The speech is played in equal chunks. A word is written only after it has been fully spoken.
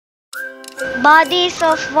Bodies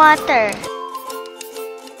of water.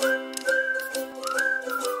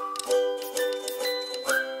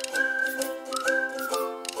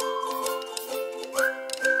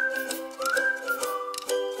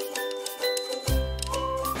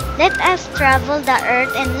 Let us travel the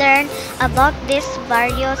earth and learn about these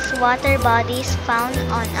various water bodies found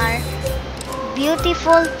on our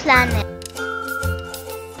beautiful planet.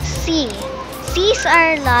 Sea. Seas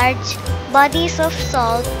are large bodies of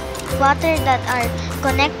salt water that are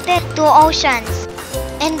connected to oceans,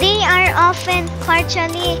 and they are often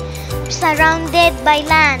partially surrounded by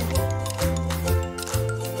land.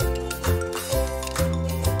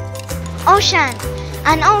 Ocean.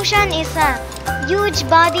 An ocean is a huge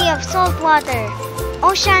body of salt water.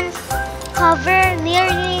 Oceans cover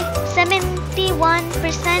nearly 71%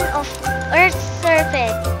 of Earth's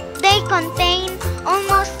surface. They contain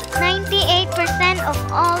almost 98% of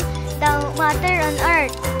all the water on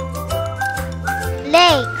Earth.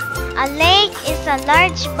 Lake. A lake is a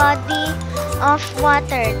large body of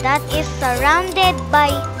water that is surrounded by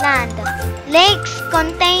land. Lakes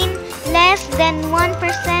contain less than 1%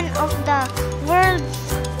 of the world's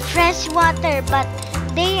fresh water, but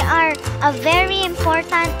they are a very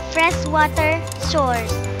important freshwater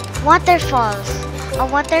source. Waterfalls. A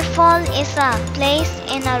waterfall is a place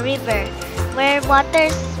in a river where water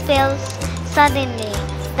spills suddenly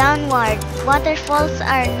downward. Waterfalls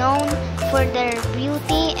are known for their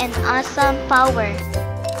beauty and awesome power.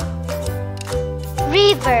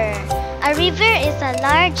 River. A river is a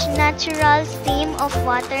large natural stream of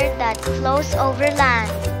water that flows over land.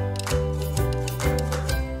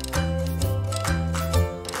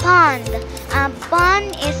 Pond. A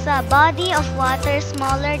pond is a body of water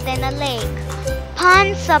smaller than a lake.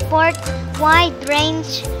 Ponds support wide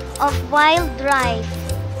range of wildlife.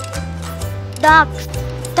 Ducks,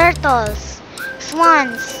 turtles,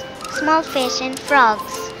 swans, small fish and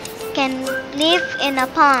frogs can live in a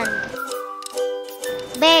pond.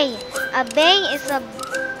 Bay. A bay is a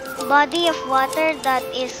body of water that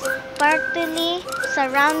is partly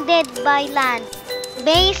surrounded by land.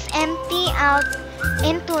 Bays empty out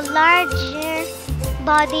into larger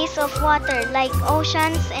bodies of water like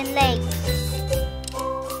oceans and lakes.